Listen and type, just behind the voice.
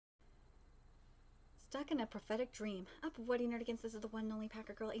Stuck in a prophetic dream. Up, what nerdigans? This is the one and only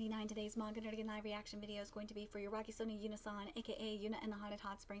Packer Girl 89. Today's manga nerdigan live reaction video is going to be for Yuragi-sou Yuuna-san, aka Yuuna and the Haunted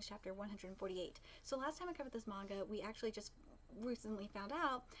Hot Springs, chapter 148. So last time I covered this manga, we actually just recently found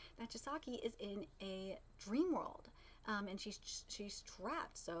out that Chisaki is in a dream world, and she's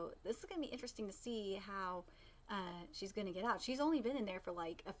trapped. So this is going to be interesting to see how she's going to get out. She's only been in there for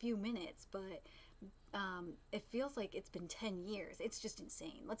like a few minutes, but it feels like it's been 10 years. It's just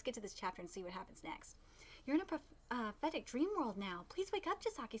insane. Let's get to this chapter and see what happens next. You're in a prophetic dream world now. Please wake up,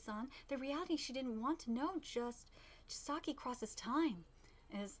 Chisaki-san. The reality she didn't want to know, just Chisaki crosses time,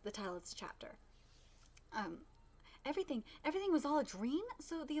 is the title of this chapter. Everything was all a dream?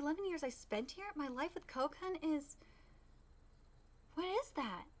 So the 11 years I spent here, my life with Kokan is... What is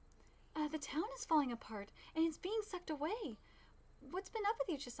that? The town is falling apart, and it's being sucked away. What's been up with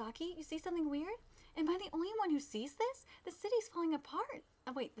you, Chisaki? You see something weird? Am I the only one who sees this? The city's falling apart.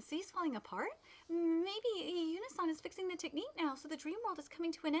 Wait, the city's falling apart? Maybe Yuuna-san is fixing the technique now, so the dream world is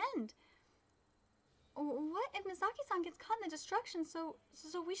coming to an end. What if Misaki-san gets caught in the destruction, so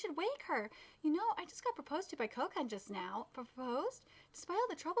we should wake her? You know, I just got proposed to by Kokan just now. Proposed? Despite all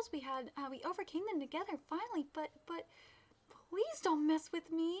the troubles we had, we overcame them together, finally, but please don't mess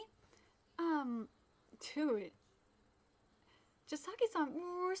with me. Dude. Chisaki-san,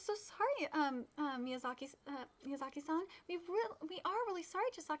 we're so sorry, Miyazaki-san. We are really sorry,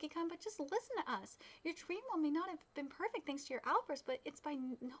 Chisaki-kun, but just listen to us. Your dream world may not have been perfect thanks to your outburst, but it's by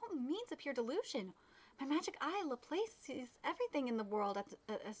no means a pure delusion. My magic eye, Laplace, sees everything in the world at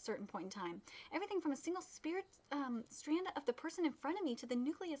a certain point in time. Everything from a single spirit strand of the person in front of me to the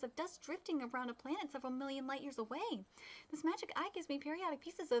nucleus of dust drifting around a planet several million light years away. This magic eye gives me periodic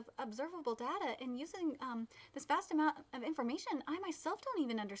pieces of observable data, and using this vast amount of information, I myself don't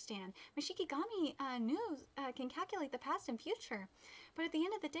even understand. My Shikigami news can calculate the past and future. But at the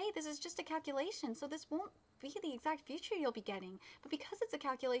end of the day, this is just a calculation, so this won't be the exact future you'll be getting. But because it's a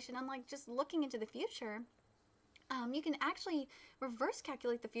calculation, unlike just looking into the future, you can actually reverse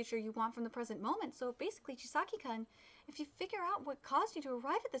calculate the future you want from the present moment. So basically, Chisaki-kun, if you figure out what caused you to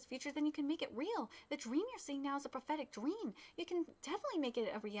arrive at this future, then you can make it real. The dream you're seeing now is a prophetic dream. You can definitely make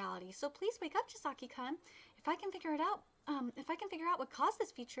it a reality. So please wake up, Chisaki-kun. If I can figure it out, what caused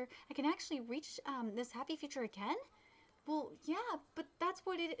this future, I can actually reach this happy future again. Well, yeah, but that's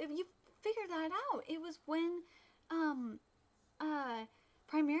what it. If you figure that out, it was when,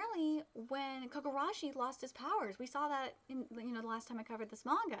 primarily when Kogarashi lost his powers. We saw that in, the last time I covered this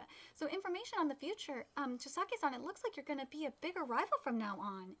manga. So information on the future, Chisaki-san, it looks like you're going to be a bigger rival from now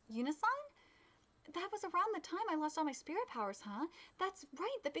on. Yuuna-san? That was around the time I lost all my spirit powers, huh? That's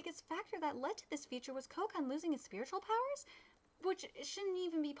right, the biggest factor that led to this future was Kokan losing his spiritual powers? Which shouldn't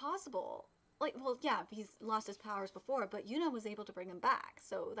even be possible. Like, well, yeah, he's lost his powers before, but Yuuna was able to bring him back.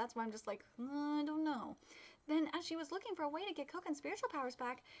 So that's why I'm just like, I don't know. Then, as she was looking for a way to get Kokan's spiritual powers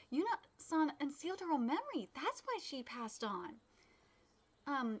back, Yuuna-san unsealed her own memory. That's why she passed on.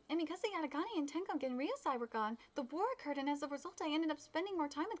 And because the Yatagani and Tenko and Ryosai were gone, the war occurred, and as a result, I ended up spending more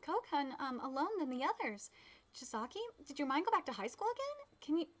time with Kokan alone than the others. Chisaki, did your mind go back to high school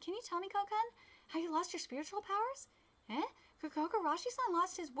again? Can you tell me, Kokan, how you lost your spiritual powers? Eh? Kogarashi-san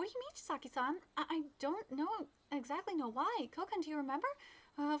lost his... What do you mean, Chisaki-san? I don't exactly know why. Kokan, do you remember?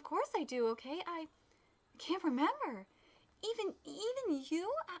 Of course I do, okay? I can't remember. Even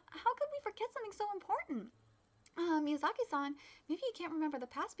you? How could we forget something so important? Miyazaki-san, maybe you can't remember the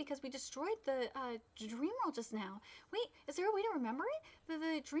past because we destroyed the dream world just now. Wait, is there a way to remember it?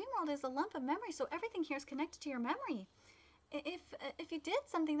 The dream world is a lump of memory, so everything here is connected to your memory. If you did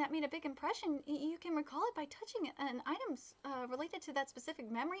something that made a big impression, you can recall it by touching an item related to that specific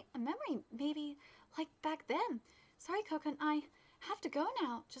memory. A memory, maybe like back then. Sorry, Kokan, I have to go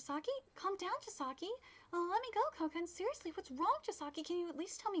now. Chisaki, calm down, Chisaki. Let me go, Kokan. Seriously, what's wrong, Chisaki? Can you at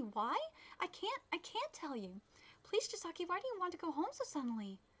least tell me why? I can't tell you. Please, Chisaki, why do you want to go home so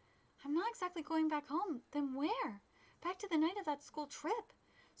suddenly? I'm not exactly going back home. Then where? Back to the night of that school trip.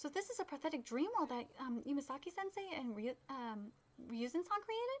 So this is a pathetic dream world that Yumasaki-sensei and Ryuzen-san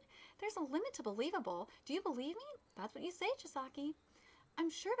created? There's a limit to believable. Do you believe me? That's what you say, Chisaki. I'm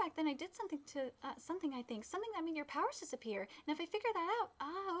sure back then I did something that made your powers disappear. And if I figure that out,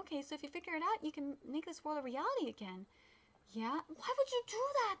 okay, so if you figure it out, you can make this world a reality again. Yeah? Why would you do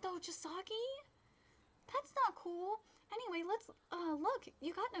that, though, Chisaki? That's not cool. Anyway, let's, look,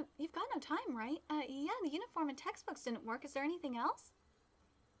 you've got no time, right? Yeah, the uniform and textbooks didn't work. Is there anything else?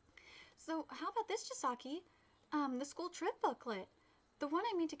 So, how about this, Chisaki? The school trip booklet. The one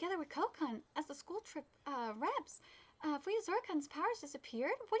I made together with Kokan as the school trip, reps. Fuyuzura-kun's powers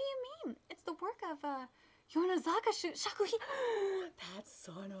disappeared? What do you mean? It's the work of, Shakuhito. That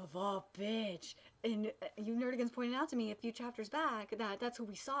son of a bitch. And you nerdigans pointed out to me a few chapters back that that's who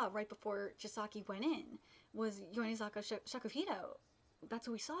we saw right before Chisaki went in, was Yonizaka Shakuhito. That's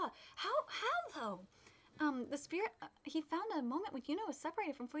who we saw. How though? The spirit, he found a moment when Yuuna was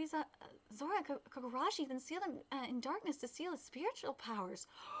separated from Fuizora Kogarashi, then sealed him in darkness to seal his spiritual powers.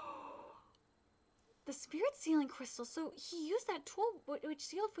 The spirit sealing crystal, so he used that tool which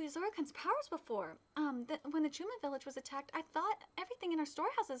sealed Fuizora-kun's powers before. When the Chuma village was attacked, I thought everything in our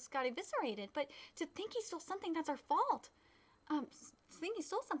storehouses got eviscerated, but to think he stole something, that's our fault. Think he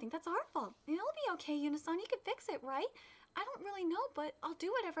stole something, that's our fault. It'll be okay, Yuuna-san, you can fix it, right? I don't really know, but I'll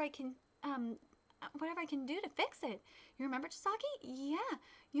do whatever I can do to fix it. You remember, Chisaki? Yeah,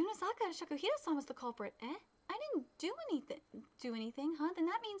 Yunazaka Shakuhito-san was the culprit. Eh? I didn't do anything, huh? Then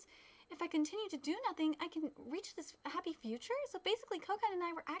that means if I continue to do nothing, I can reach this happy future? So basically, Kokan and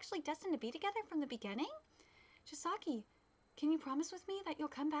I were actually destined to be together from the beginning? Chisaki, can you promise with me that you'll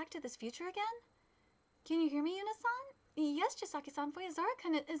come back to this future again? Can you hear me, Yuuna-san? Yes, Chisaki-san,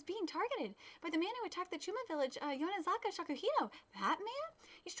 Fuizora-kun is being targeted by the man who attacked the Chuma village, Yonazaka Shakuhito. That man?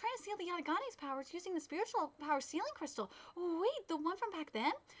 He's trying to seal the Yatagane's powers using the spiritual power sealing crystal. Wait, the one from back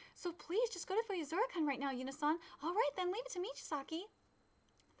then? So please, just go to Fuizora-kun right now, Yuuna-san. All right, then leave it to me, Chisaki.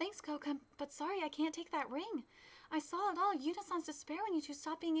 Thanks, Kokan, but sorry, I can't take that ring. I saw it all, Yuuna-san's despair when you two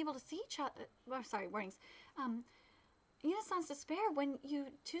stopped being able to see each other. Warnings. Yuuna-san's despair when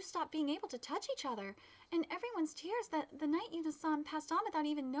you two stopped being able to touch each other, and everyone's tears that the night Yuuna-san passed on without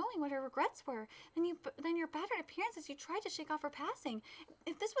even knowing what her regrets were. Then your battered appearance as you tried to shake off her passing.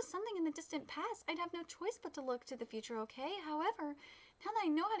 If this was something in the distant past, I'd have no choice but to look to the future, okay? However, now that I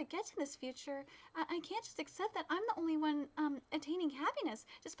know how to get to this future, I can't just accept that I'm the only one attaining happiness,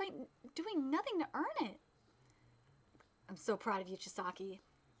 despite doing nothing to earn it. I'm so proud of you, Chisaki.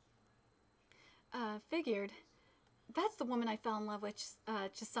 Figured. That's the woman I fell in love with,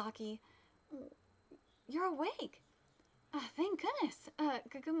 Chisaki. You're awake. Thank goodness.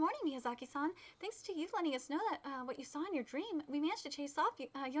 Good morning, Miyazaki-san. Thanks to you letting us know that what you saw in your dream, we managed to chase off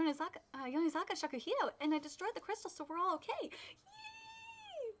Yonizaka Shakuhito, and I destroyed the crystal, so we're all okay.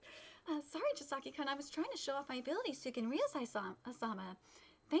 Yay! Sorry, Chisaki-kun, I was trying to show off my abilities to Genryusai-sama.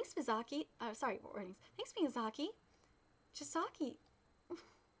 Thanks, Mizaki. Warnings. Thanks, Miyazaki. Chisaki.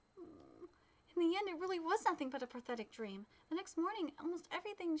 In the end, it really was nothing but a pathetic dream. The next morning, almost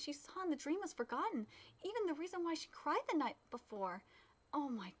everything she saw in the dream was forgotten. Even the reason why she cried the night before. Oh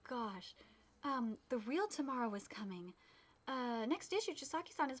my gosh. The real tomorrow is coming. Next issue,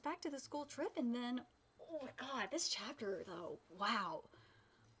 Chisaki-san is back to the school trip, and then... Oh my god, this chapter, though. Wow.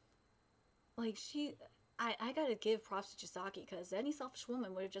 Like, I gotta give props to Chisaki, because any selfish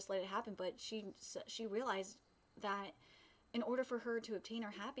woman would have just let it happen, but she realized that in order for her to obtain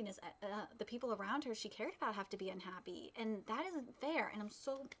her happiness, the people around her she cared about have to be unhappy, and that isn't fair. And I'm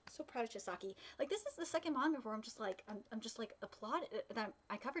so proud of Chisaki. Like, this is the second manga where I'm just like applaud that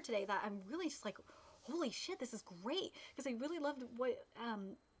I covered today. That I'm really just like, holy shit, this is great, because I really loved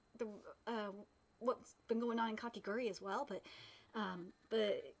what's been going on in Kakiguri as well. But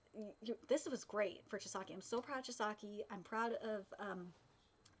this was great for Chisaki. I'm so proud of Chisaki. I'm proud of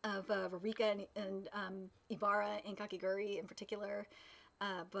Rurika and Ibara and Kakiguri in particular,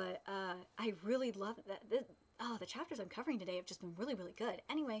 but I really love that. The chapters I'm covering today have just been really, really good.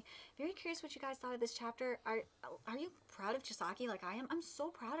 Anyway, very curious what you guys thought of this chapter. Are you proud of Chisaki like I am? I'm so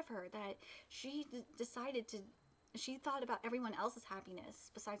proud of her that she decided to. She thought about everyone else's happiness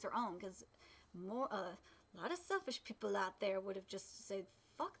besides her own, because a lot of selfish people out there would have just said,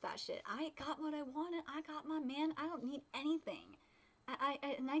 "Fuck that shit. I got what I wanted. I got my man. I don't need anything."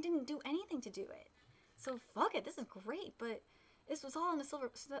 And I didn't do anything to do it. So fuck it, this is great, but this was all on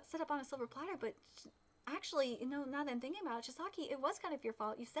set up on a silver platter, but actually, you know, now that I'm thinking about it, Chisaki, it was kind of your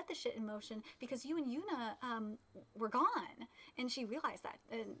fault. You set the shit in motion because you and Yuuna were gone, and she realized that.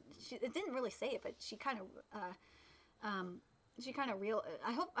 And it didn't really say it, but she kind of I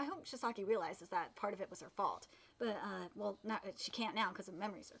hope Chisaki realizes that part of it was her fault. But well, she can't now because the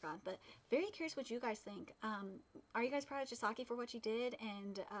memories are gone. But very curious what you guys think. Are you guys proud of Chisaki for what she did?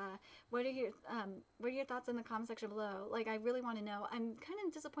 And what are your thoughts in the comment section below? Like, I really want to know. I'm kind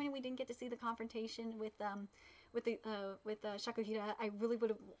of disappointed we didn't get to see the confrontation with Shakuhira. I really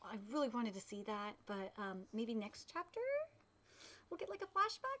wanted to see that. But maybe next chapter we'll get like a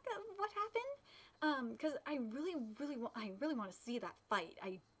flashback of what happened. Because I really want to see that fight.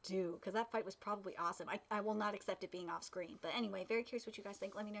 I do, because that fight was probably awesome. I will not accept it being off screen. But anyway, very curious what you guys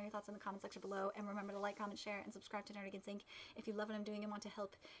think. Let me know your thoughts in the comment section below. And remember to like, comment, share, and subscribe to Nerdigan Sync if you love what I'm doing and want to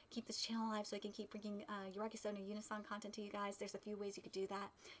help keep this channel alive so I can keep bringing Yuragi-sou and Yuuna-san content to you guys. There's a few ways you could do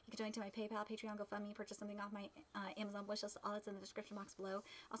that. You can donate to my PayPal, Patreon, GoFundMe, purchase something off my Amazon wishlist. All that's in the description box below.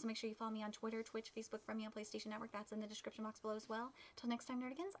 Also, make sure you follow me on Twitter, Twitch, Facebook, friend me on PlayStation Network. That's in the description box below as well. Till next time,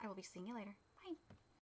 Nerdigans, I will be seeing you later.